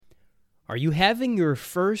Are you having your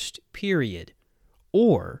first period,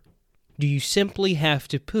 or do you simply have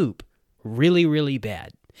to poop really, really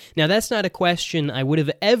bad? Now, that's not a question I would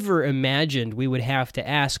have ever imagined we would have to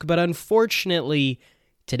ask, but unfortunately,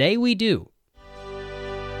 today we do.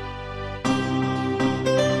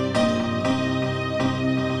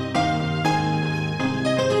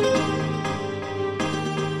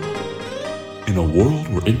 In a world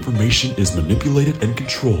where information is manipulated and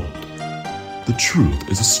controlled, the truth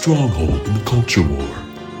is a stronghold in the culture war.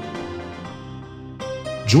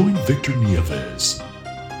 Join Victor Nieves.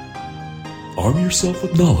 Arm yourself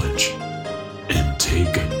with knowledge and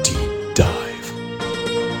take a deep dive.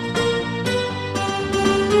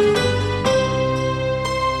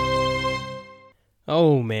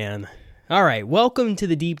 Oh, man. All right, welcome to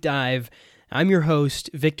the Deep Dive. I'm your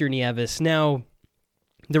host, Victor Nieves. Now,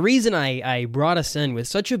 the reason I brought us in with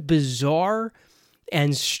such a bizarre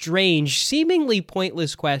and strange, seemingly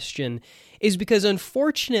pointless question is because,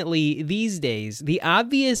 unfortunately, these days, the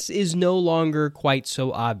obvious is no longer quite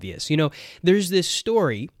so obvious. You know, there's this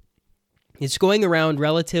story. It's going around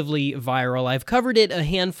relatively viral. I've covered it a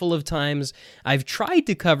handful of times. I've tried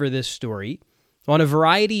to cover this story on a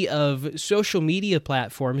variety of social media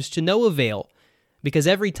platforms to no avail. Because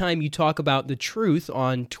every time you talk about the truth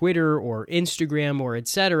on Twitter or Instagram or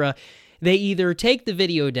etc., they either take the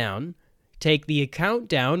video down, take the account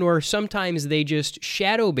down, or sometimes they just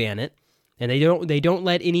shadow ban it, and they don't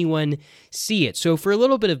let anyone see it. So for a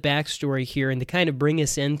little bit of backstory here and to kind of bring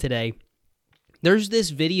us in today, there's this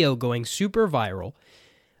video going super viral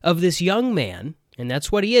of this young man, and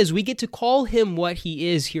that's what he is. We get to call him what he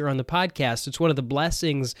is here on the podcast. It's one of the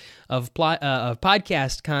blessings of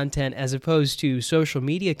podcast content as opposed to social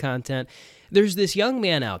media content. There's this young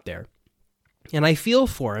man out there, and I feel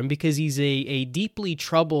for him because he's a deeply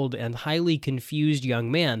troubled and highly confused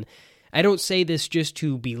young man. I don't say this just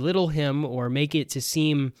to belittle him or make it to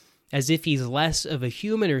seem as if he's less of a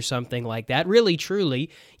human or something like that. Really,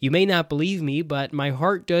 truly, you may not believe me, but my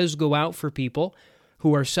heart does go out for people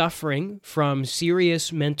who are suffering from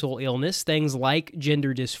serious mental illness, things like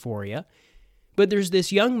gender dysphoria. But there's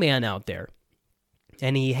this young man out there,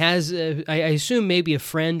 and he has, I assume maybe a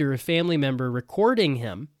friend or a family member recording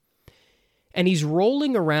him, and he's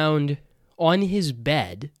rolling around on his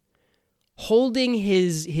bed, holding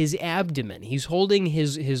his abdomen. He's holding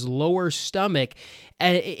his lower stomach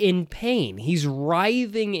in pain. He's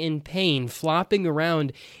writhing in pain, flopping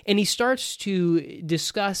around, and he starts to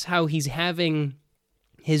discuss how he's having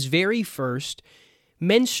his very first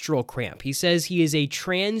menstrual cramp. He says he is a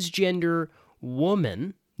transgender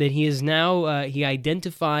woman, that he is now, he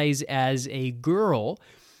identifies as a girl,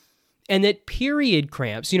 and that period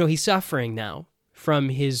cramps, he's suffering now from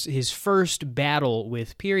his first battle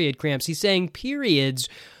with period cramps. He's saying periods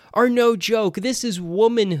are no joke. This is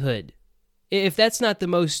womanhood. If that's not the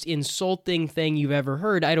most insulting thing you've ever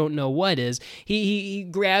heard, I don't know what is. He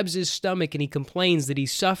grabs his stomach and he complains that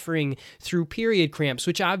he's suffering through period cramps,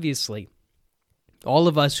 which obviously all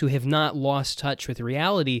of us who have not lost touch with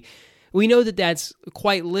reality, we know that that's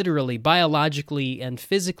quite literally, biologically and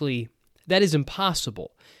physically, that is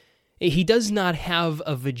impossible. He does not have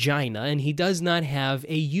a vagina and he does not have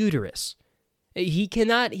a uterus. He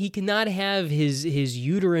cannot have his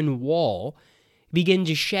uterine wall begin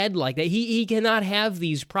to shed like that. He cannot have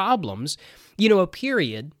these problems. A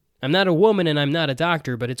period, I'm not a woman and I'm not a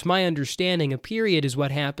doctor, but it's my understanding a period is what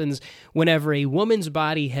happens whenever a woman's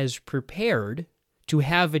body has prepared to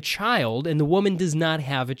have a child and the woman does not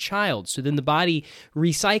have a child. So then the body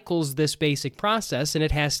recycles this basic process and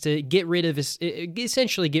it has to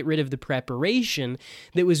essentially get rid of the preparation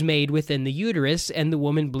that was made within the uterus, and the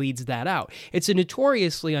woman bleeds that out. It's a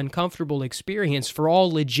notoriously uncomfortable experience for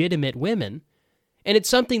all legitimate women. And it's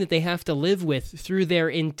something that they have to live with through their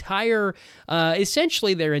entire,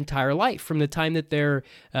 essentially their entire life, from the time that they're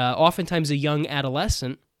oftentimes a young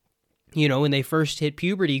adolescent. When they first hit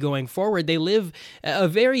puberty going forward, they live a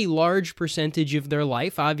very large percentage of their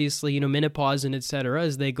life, obviously, menopause and et cetera,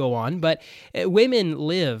 as they go on. But women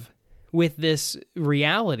live with this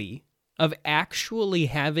reality of actually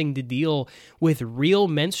having to deal with real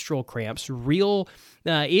menstrual cramps, real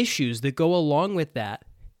issues that go along with that.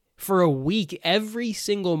 For a week, every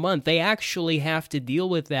single month, they actually have to deal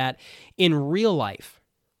with that in real life,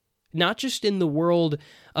 not just in the world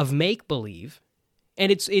of make-believe.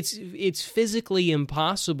 And it's physically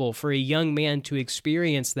impossible for a young man to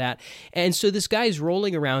experience that. And so this guy's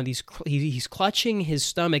rolling around, he's clutching his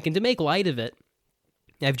stomach, and to make light of it,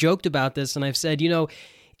 I've joked about this, and I've said,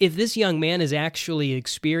 if this young man is actually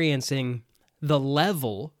experiencing the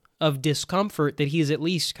level of discomfort that he's at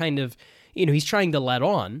least kind of, he's trying to let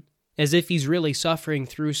on, as if he's really suffering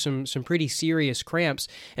through some pretty serious cramps.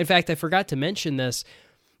 In fact, I forgot to mention this,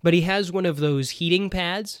 but he has one of those heating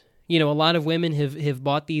pads. A lot of women have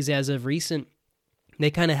bought these as of recent. They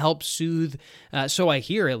kind of help soothe, so I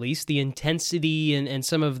hear at least, the intensity and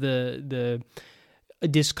some of the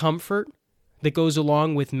discomfort that goes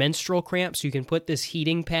along with menstrual cramps. You can put this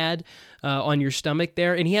heating pad on your stomach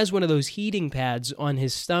there, and he has one of those heating pads on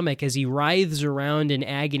his stomach as he writhes around in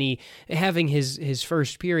agony, having his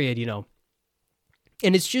first period,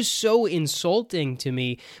 And it's just so insulting to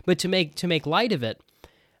me, but to make light of it,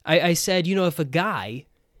 I said, if a guy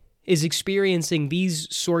is experiencing these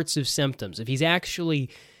sorts of symptoms, if he's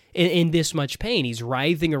actually in this much pain, he's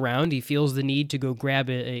writhing around, he feels the need to go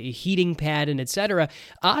grab a heating pad and etc.,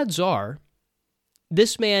 odds are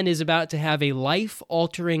this man is about to have a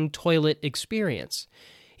life-altering toilet experience.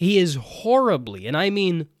 He is horribly, and I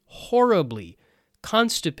mean horribly,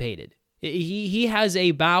 constipated. He has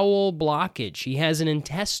a bowel blockage. He has an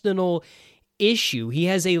intestinal issue. He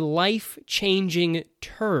has a life-changing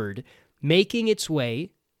turd making its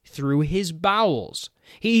way through his bowels.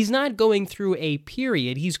 He's not going through a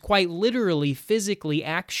period. He's quite literally, physically,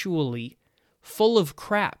 actually full of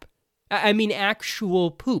crap. I mean,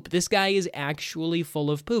 actual poop. This guy is actually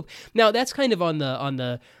full of poop. Now, that's kind of on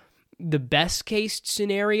the best case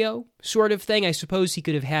scenario sort of thing. I suppose he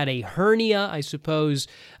could have had a hernia. I suppose,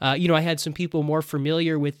 I had some people more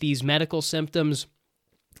familiar with these medical symptoms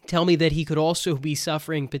tell me that he could also be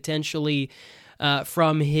suffering potentially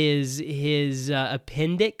from his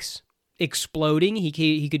appendix exploding.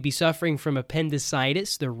 He could be suffering from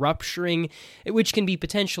appendicitis, the rupturing, which can be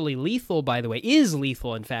potentially lethal, by the way, is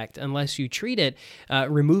lethal, in fact, unless you treat it,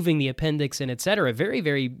 removing the appendix and etc. Very,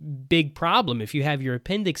 very big problem if you have your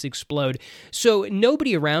appendix explode. So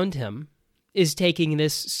nobody around him is taking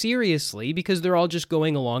this seriously because they're all just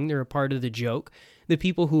going along. They're a part of the joke. The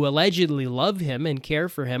people who allegedly love him and care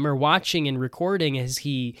for him are watching and recording as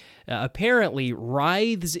he apparently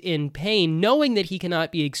writhes in pain, knowing that he cannot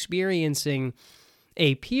be experiencing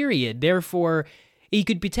a period. Therefore, he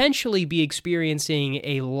could potentially be experiencing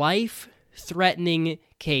a life-threatening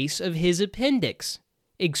case of his appendix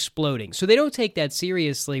exploding. So they don't take that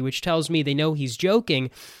seriously, which tells me they know he's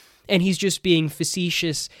joking, and he's just being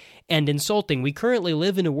facetious and insulting. We currently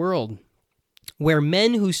live in a world where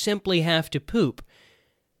men who simply have to poop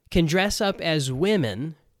can dress up as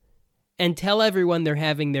women and tell everyone they're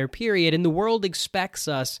having their period, and the world expects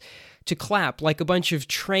us to clap like a bunch of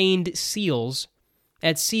trained seals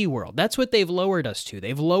at SeaWorld. That's what they've lowered us to.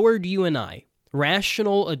 They've lowered you and I,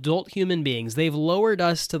 rational adult human beings. They've lowered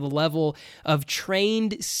us to the level of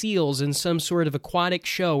trained seals in some sort of aquatic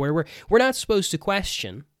show where we're not supposed to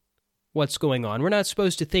question what's going on. We're not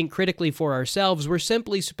supposed to think critically for ourselves. We're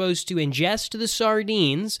simply supposed to ingest the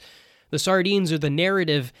sardines. The sardines are the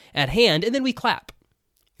narrative at hand, and then we clap.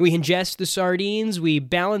 We ingest the sardines, we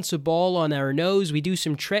balance a ball on our nose, we do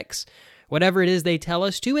some tricks, whatever it is they tell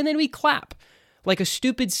us to, and then we clap like a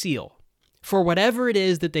stupid seal for whatever it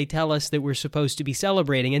is that they tell us that we're supposed to be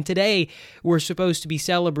celebrating. And today, we're supposed to be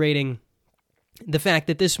celebrating the fact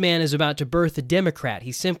that this man is about to birth a Democrat.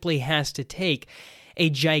 He simply has to take a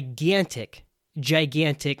gigantic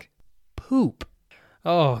poop.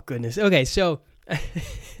 Oh, goodness. Okay, so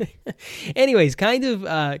anyways, kind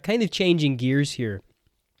of changing gears here.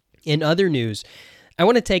 In other news, I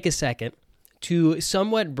want to take a second to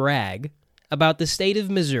somewhat brag about the state of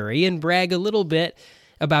Missouri and brag a little bit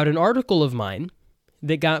about an article of mine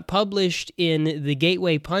that got published in the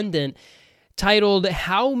Gateway Pundit titled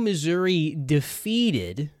 "How Missouri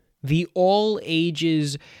Defeated the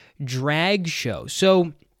All-Ages Drag Show."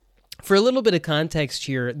 So, for a little bit of context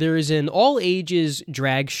here, there is an all-ages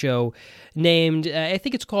drag show named, I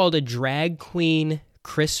think it's called a Drag Queen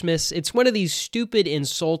Christmas. It's one of these stupid,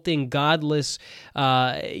 insulting, godless,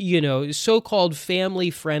 so-called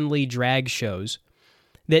family-friendly drag shows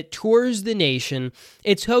that tours the nation.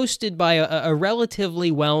 It's hosted by a relatively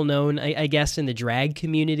well-known, I guess, in the drag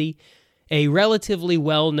community, a relatively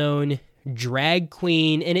well-known drag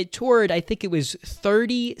queen, and it toured, I think it was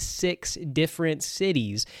 36 different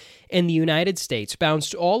cities in the United States,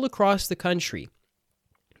 bounced all across the country,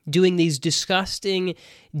 doing these disgusting,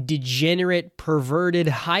 degenerate, perverted,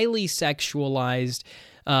 highly sexualized,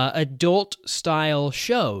 adult-style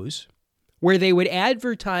shows where they would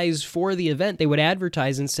advertise for the event. They would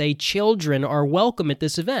advertise and say children are welcome at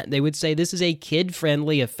this event. They would say this is a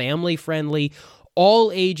kid-friendly, a family-friendly,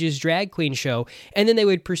 all ages drag queen show, and then they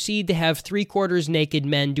would proceed to have 3/4 naked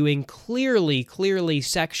men doing clearly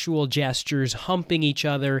sexual gestures, humping each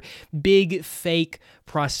other, big fake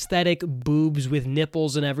prosthetic boobs with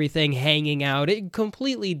nipples and everything hanging out.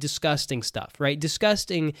 Completely disgusting stuff, right?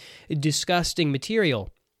 Disgusting material.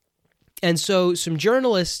 And so some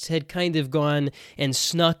journalists had kind of gone and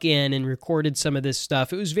snuck in and recorded some of this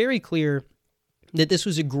stuff. It was very clear that this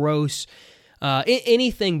was a gross,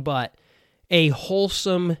 anything but a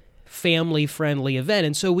wholesome, family-friendly event.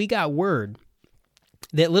 And so we got word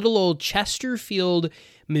that little old Chesterfield,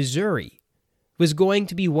 Missouri, was going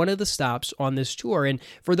to be one of the stops on this tour. And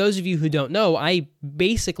for those of you who don't know, I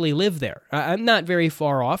basically live there. I'm not very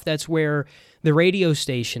far off. That's where the radio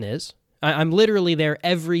station is. I'm literally there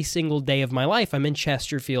every single day of my life. I'm in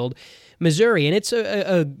Chesterfield, Missouri, and it's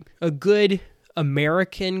a good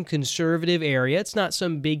American conservative area. It's not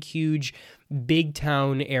some big, huge, big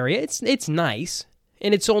town area. It's nice,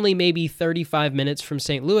 and it's only maybe 35 minutes from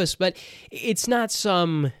St. Louis, but it's not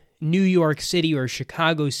some New York City or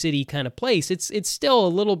Chicago City kind of place. It's still a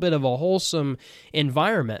little bit of a wholesome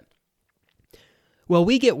environment. Well,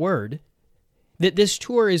 we get word that this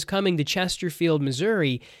tour is coming to Chesterfield,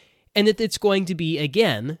 Missouri, and that it's going to be,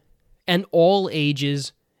 again, an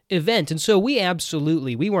all-ages event. And so we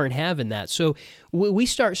weren't having that. So we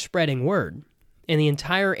start spreading word. And the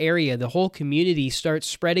entire area, the whole community starts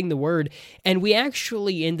spreading the word. And we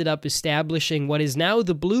actually ended up establishing what is now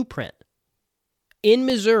the blueprint. In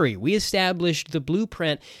Missouri, we established the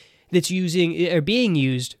blueprint that's being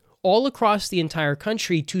used all across the entire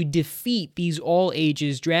country to defeat these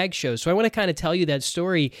all-ages drag shows. So I want to kind of tell you that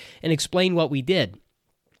story and explain what we did.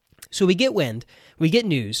 So we get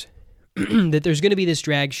news that there's going to be this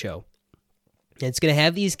drag show. It's going to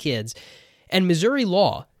have these kids, and Missouri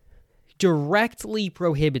law directly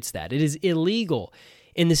prohibits that. It is illegal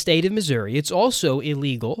in the state of Missouri. It's also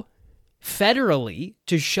illegal federally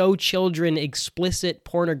to show children explicit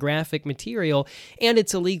pornographic material, and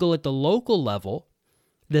it's illegal at the local level.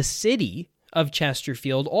 The city of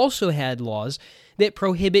Chesterfield also had laws that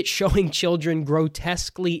prohibit showing children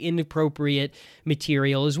grotesquely inappropriate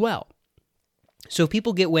material as well. So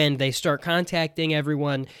people get wind, they start contacting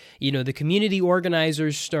everyone, the community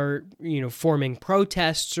organizers start, forming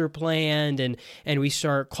protests are planned, and we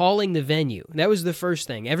start calling the venue. That was the first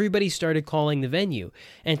thing. Everybody started calling the venue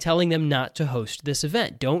and telling them not to host this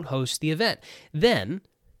event. Don't host the event. Then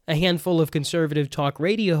a handful of conservative talk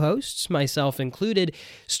radio hosts, myself included,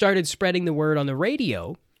 started spreading the word on the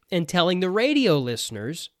radio and telling the radio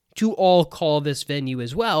listeners to all call this venue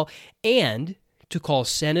as well, and to call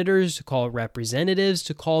senators, to call representatives,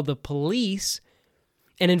 to call the police,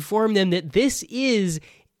 and inform them that this is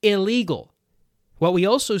illegal. What we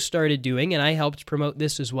also started doing, and I helped promote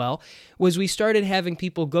this as well, was we started having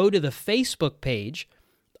people go to the Facebook page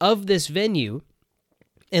of this venue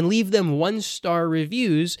and leave them 1-star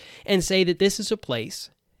reviews and say that this is a place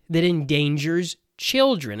that endangers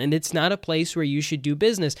children, and it's not a place where you should do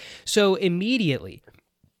business. So immediately,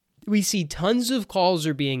 we see tons of calls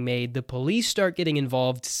are being made. The police start getting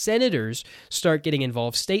involved. Senators start getting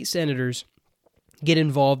involved. State senators get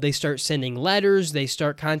involved. They start sending letters. They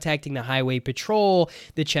start contacting the Highway Patrol,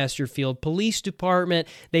 the Chesterfield Police Department.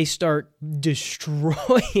 They start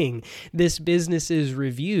destroying this business's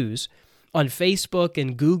reviews on Facebook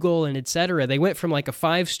and Google and etc. They went from like a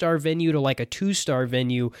 5-star venue to like a 2-star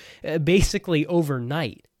venue basically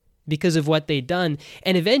overnight because of what they'd done.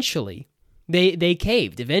 And eventually, They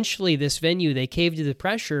caved. Eventually, this venue, they caved to the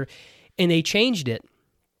pressure, and they changed it.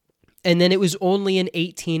 And then it was only an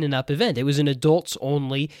 18 and up event. It was an adults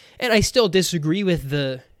only, and I still disagree with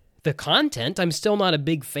the content. I'm still not a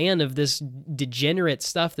big fan of this degenerate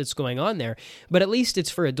stuff that's going on there, but at least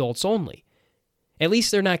it's for adults only. At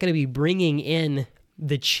least they're not going to be bringing in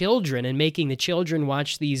the children and making the children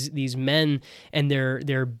watch these men and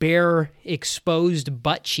their bare exposed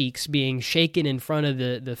butt cheeks being shaken in front of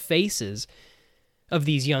the faces of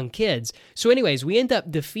these young kids. So anyways, we end up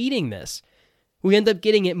defeating this. We end up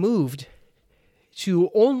getting it moved to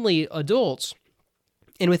only adults,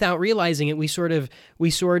 and without realizing it, we sort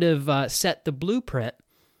of set the blueprint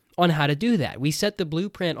on how to do that. We set the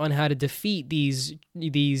blueprint on how to defeat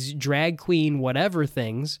these drag queen whatever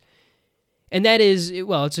things. And that is,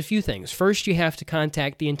 well, it's a few things. First, you have to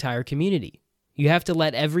contact the entire community. You have to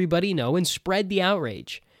let everybody know and spread the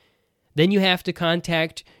outrage. Then you have to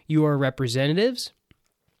contact your representatives,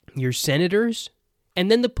 your senators,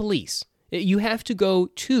 and then the police. You have to go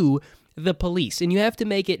to the police, and you have to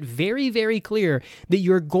make it very, very clear that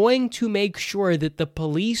you're going to make sure that the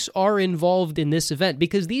police are involved in this event,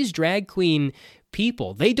 because these drag queen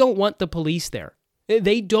people, they don't want the police there.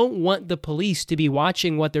 They don't want the police to be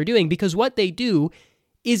watching what they're doing because what they do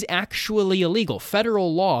is actually illegal.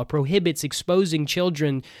 Federal law prohibits exposing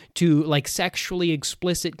children to like sexually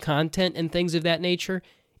explicit content and things of that nature.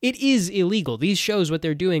 It is illegal. These shows, what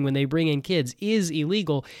they're doing when they bring in kids, is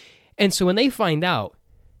illegal. And so when they find out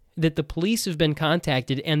that the police have been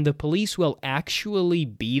contacted and the police will actually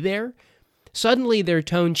be there, suddenly their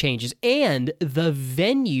tone changes. And the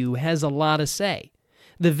venue has a lot to say.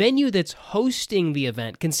 The venue that's hosting the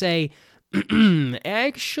event can say,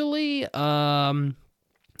 actually,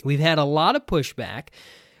 we've had a lot of pushback.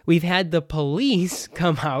 We've had the police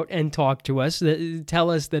come out and talk to us, tell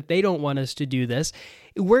us that they don't want us to do this.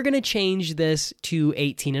 We're going to change this to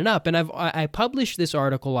 18 and up. And I published this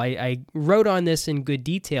article. I wrote on this in good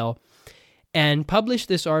detail and published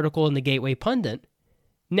this article in the Gateway Pundit.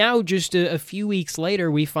 Now, just a few weeks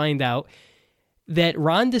later, we find out that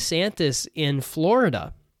Ron DeSantis in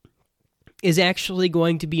Florida is actually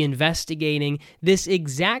going to be investigating this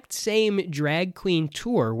exact same drag queen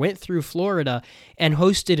tour, went through Florida and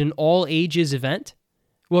hosted an all-ages event.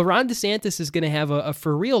 Well, Ron DeSantis is going to have a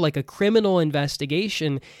for real, like a criminal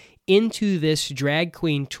investigation into this drag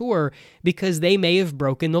queen tour because they may have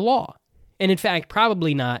broken the law. And in fact,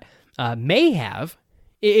 probably not may have.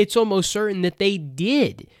 It's almost certain that they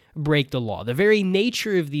did break the law. The very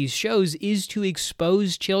nature of these shows is to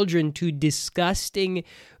expose children to disgusting,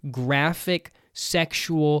 graphic,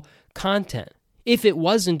 sexual content. If it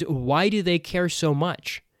wasn't, why do they care so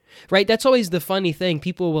much? Right? That's always the funny thing.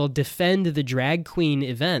 People will defend the drag queen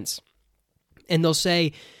events, and they'll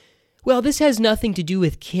say, well, this has nothing to do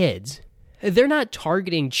with kids. They're not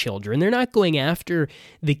targeting children. They're not going after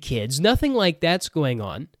the kids. Nothing like that's going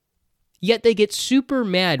on. Yet they get super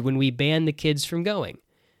mad when we ban the kids from going.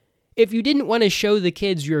 If you didn't want to show the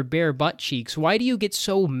kids your bare butt cheeks, why do you get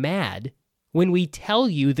so mad when we tell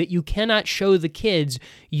you that you cannot show the kids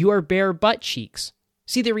your bare butt cheeks?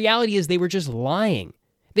 See, the reality is they were just lying.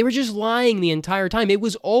 They were just lying the entire time. It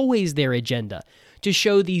was always their agenda to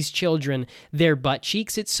show these children their butt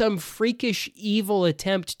cheeks. It's some freakish, evil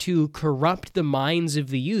attempt to corrupt the minds of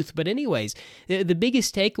the youth. But anyways, the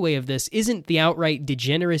biggest takeaway of this isn't the outright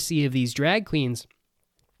degeneracy of these drag queens.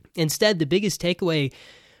 Instead, the biggest takeaway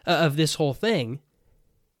of this whole thing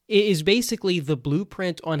is basically the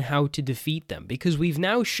blueprint on how to defeat them. Because we've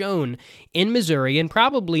now shown in Missouri and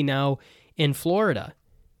probably now in Florida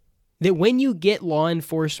that when you get law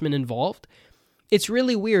enforcement involved, it's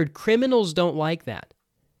really weird. Criminals don't like that.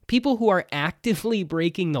 People who are actively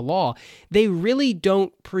breaking the law, they really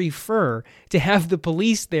don't prefer to have the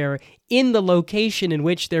police there in the location in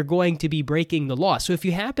which they're going to be breaking the law. So if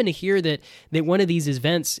you happen to hear that one of these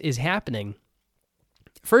events is happening,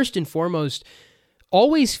 first and foremost,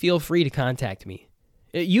 always feel free to contact me.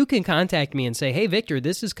 You can contact me and say, hey, Victor,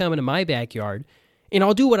 this is coming to my backyard, and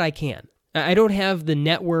I'll do what I can. I don't have the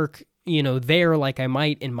network there like I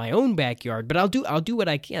might in my own backyard, but I'll do what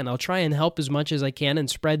I can. I'll try and help as much as I can and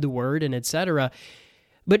spread the word and etc.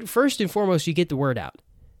 But first and foremost, you get the word out.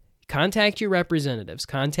 Contact your representatives,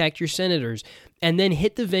 contact your senators, and then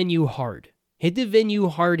hit the venue hard. Hit the venue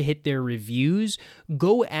hard, hit their reviews,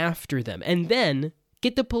 go after them, and then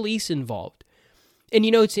get the police involved. And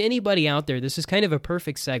to anybody out there, this is kind of a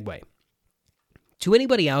perfect segue. To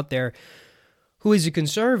anybody out there who is a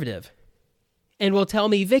conservative and will tell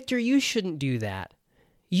me, Victor, you shouldn't do that.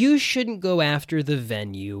 You shouldn't go after the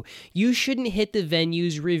venue. You shouldn't hit the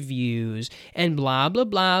venue's reviews and blah, blah,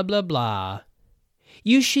 blah, blah, blah.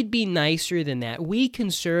 You should be nicer than that. We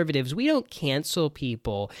conservatives, we don't cancel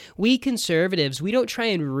people. We conservatives, we don't try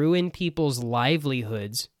and ruin people's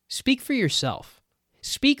livelihoods. Speak for yourself.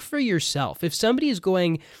 Speak for yourself. If somebody is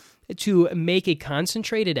going to make a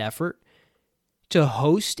concentrated effort to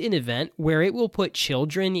host an event where it will put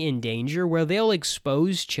children in danger, where they'll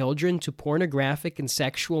expose children to pornographic and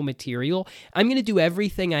sexual material, I'm going to do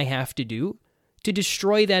everything I have to do to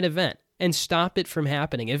destroy that event and stop it from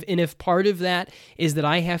happening. If part of that is that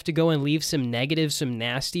I have to go and leave some negative, some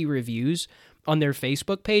nasty reviews on their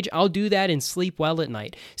Facebook page, I'll do that and sleep well at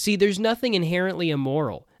night. See, there's nothing inherently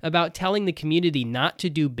immoral about telling the community not to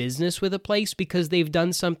do business with a place because they've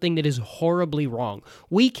done something that is horribly wrong.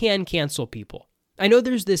 We can cancel people. I know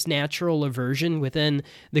there's this natural aversion within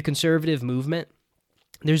the conservative movement.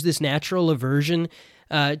 There's this natural aversion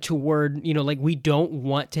toward, we don't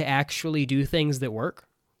want to actually do things that work.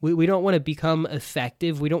 We don't want to become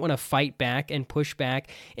effective. We don't want to fight back and push back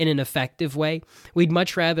in an effective way. We'd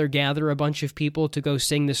much rather gather a bunch of people to go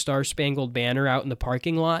sing the Star-Spangled Banner out in the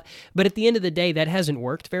parking lot. But at the end of the day, that hasn't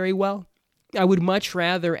worked very well. I would much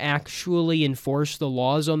rather actually enforce the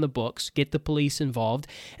laws on the books, get the police involved,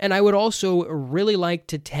 and I would also really like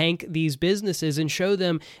to tank these businesses and show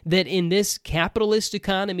them that in this capitalist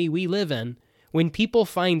economy we live in, when people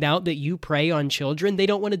find out that you prey on children, they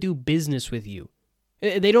don't want to do business with you.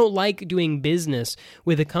 They don't like doing business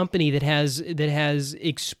with a company that has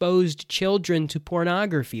exposed children to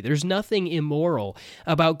pornography. There's nothing immoral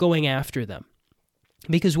about going after them.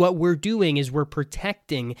 Because what we're doing is we're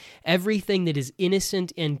protecting everything that is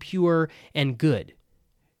innocent and pure and good.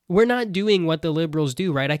 We're not doing what the liberals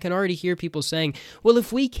do, right? I can already hear people saying, well,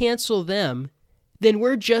 if we cancel them, then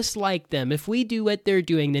we're just like them. If we do what they're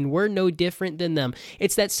doing, then we're no different than them.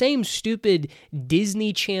 It's that same stupid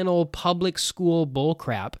Disney Channel public school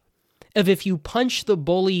bullcrap of if you punch the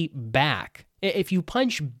bully back, if you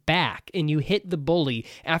punch back and you hit the bully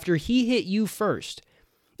after he hit you first,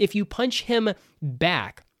 if you punch him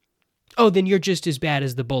back, oh, then you're just as bad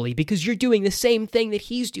as the bully because you're doing the same thing that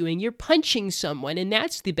he's doing. You're punching someone, and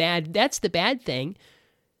that's the bad thing.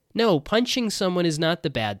 No, punching someone is not the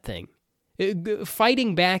bad thing.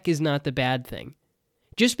 Fighting back is not the bad thing.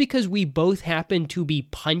 Just because we both happen to be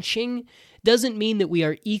punching doesn't mean that we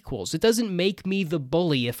are equals. It doesn't make me the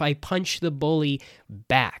bully if I punch the bully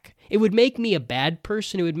back. It would make me a bad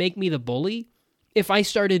person. It would make me the bully if I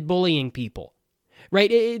started bullying people.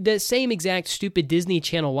 Right? The same exact stupid Disney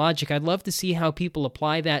Channel logic. I'd love to see how people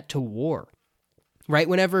apply that to war. Right?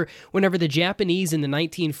 Whenever the Japanese in the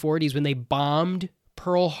 1940s, when they bombed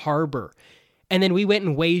Pearl Harbor, and then we went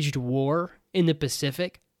and waged war in the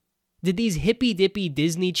Pacific, did these hippy-dippy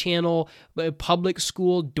Disney Channel public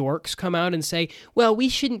school dorks come out and say, well, we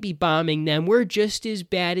shouldn't be bombing them, we're just as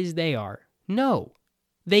bad as they are? No.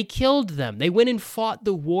 They killed them. They went and fought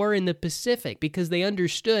the war in the Pacific because they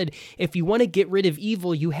understood if you want to get rid of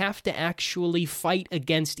evil, you have to actually fight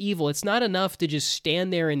against evil. It's not enough to just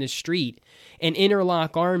stand there in the street and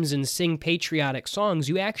interlock arms and sing patriotic songs.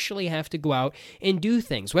 You actually have to go out and do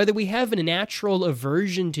things. Whether we have a natural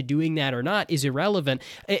aversion to doing that or not is irrelevant.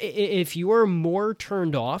 If you're more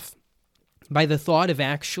turned off by the thought of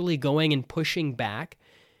actually going and pushing back,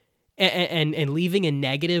 and leaving a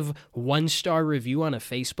negative 1-star review on a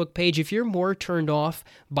Facebook page, if you're more turned off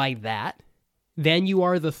by that than you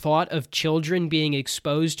are the thought of children being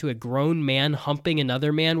exposed to a grown man humping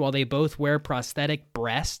another man while they both wear prosthetic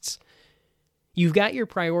breasts, you've got your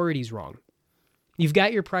priorities wrong. You've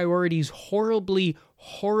got your priorities horribly,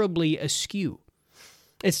 horribly askew.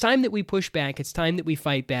 It's time that we push back. It's time that we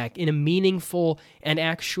fight back in a meaningful and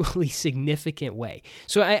actually significant way.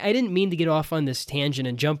 So I didn't mean to get off on this tangent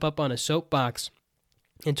and jump up on a soapbox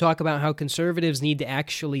and talk about how conservatives need to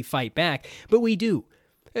actually fight back, but we do.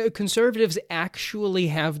 Conservatives actually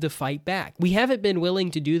have to fight back. We haven't been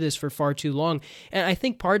willing to do this for far too long, and I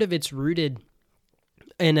think part of it's rooted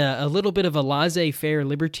in a little bit of a laissez-faire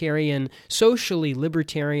libertarian, socially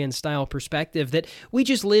libertarian style perspective that we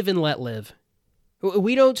just live and let live.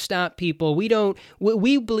 We don't stop people. We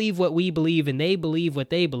believe what we believe and they believe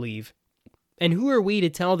what they believe. And who are we to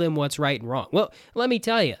tell them what's right and wrong? Well, let me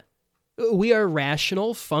tell you, we are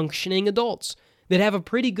rational, functioning adults that have a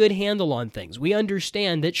pretty good handle on things. We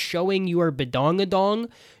understand that showing your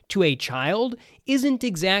badongadong to a child isn't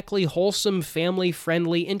exactly wholesome,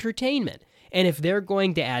 family-friendly entertainment. And if they're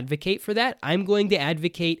going to advocate for that, I'm going to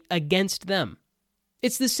advocate against them.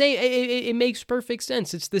 It's the same, it makes perfect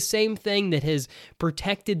sense. It's the same thing that has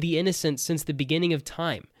protected the innocent since the beginning of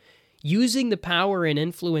time. Using the power and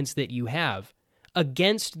influence that you have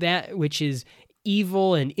against that which is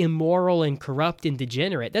evil and immoral and corrupt and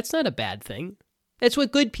degenerate, that's not a bad thing. That's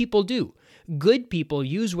what good people do. Good people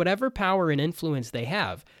use whatever power and influence they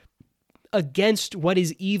have against what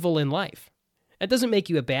is evil in life. That doesn't make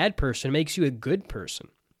you a bad person, it makes you a good person.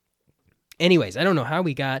 Anyways, I don't know how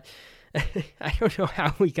we got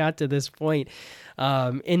to this point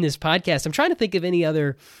in this podcast. I'm trying to think of any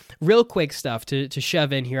other real quick stuff to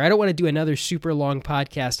shove in here. I don't want to do another super long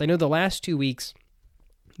podcast. I know the last 2 weeks,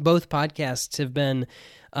 both podcasts have been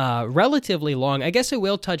relatively long. I guess I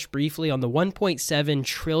will touch briefly on the $1.7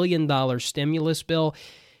 trillion stimulus bill.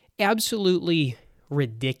 Absolutely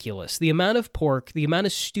ridiculous. The amount of pork, the amount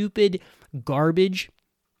of stupid garbage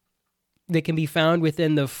that can be found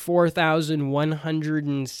within the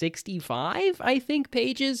 4,165, I think,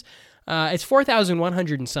 pages. It's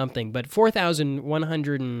 4,100 and something, but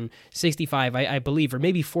 4,165, I believe, or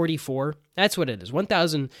maybe 44. That's what it is.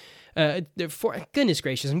 1,000. Goodness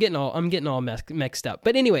gracious, I'm getting all mixed up.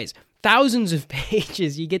 But anyways, thousands of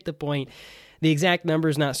pages. You get the point. The exact number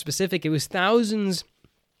is not specific. It was thousands,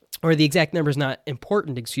 or the exact number is not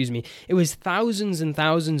important. Excuse me. It was thousands and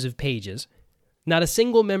thousands of pages. Not a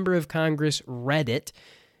single member of Congress read it.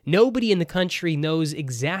 Nobody in the country knows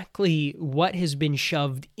exactly what has been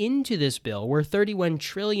shoved into this bill. We're $31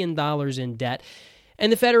 trillion in debt,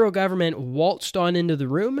 and the federal government waltzed on into the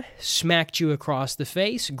room, smacked you across the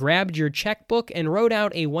face, grabbed your checkbook, and wrote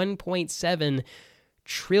out a $1.7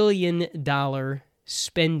 trillion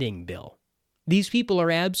spending bill. These people are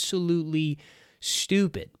absolutely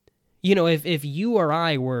stupid. You know, if you or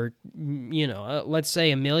I were, let's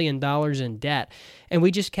say $1 million in debt, and we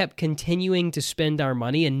just kept continuing to spend our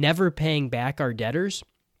money and never paying back our debtors,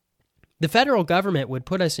 the federal government would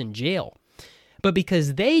put us in jail. But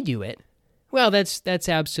because they do it, well, that's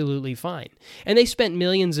absolutely fine. And they spent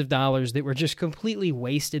millions of dollars that were just completely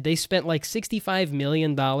wasted. They spent like $65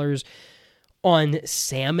 million on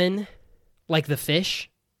salmon, like the fish.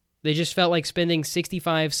 They just felt like spending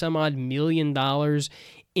 65 some odd million dollars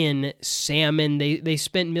in salmon. They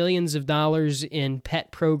spent millions of dollars in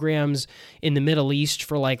pet programs in the Middle East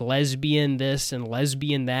for like lesbian this and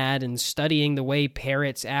lesbian that, and studying the way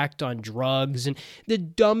parrots act on drugs, and the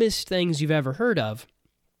dumbest things you've ever heard of,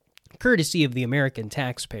 courtesy of the American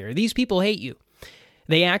taxpayer. These people hate you.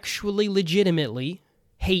 They actually legitimately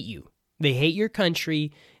hate you. They hate your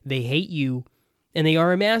country. They hate you. And they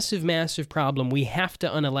are a massive, massive problem. We have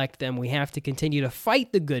to unelect them. We have to continue to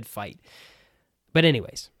fight the good fight. But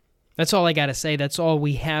anyways, that's all I got to say. That's all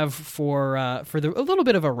we have for a little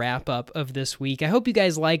bit of a wrap-up of this week. I hope you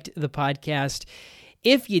guys liked the podcast.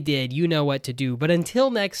 If you did, you know what to do. But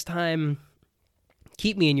until next time,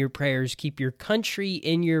 keep me in your prayers. Keep your country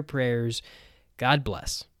in your prayers. God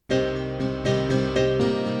bless.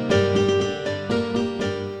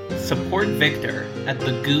 Support Victor at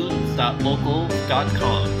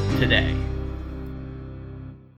thegoons.locals.com today.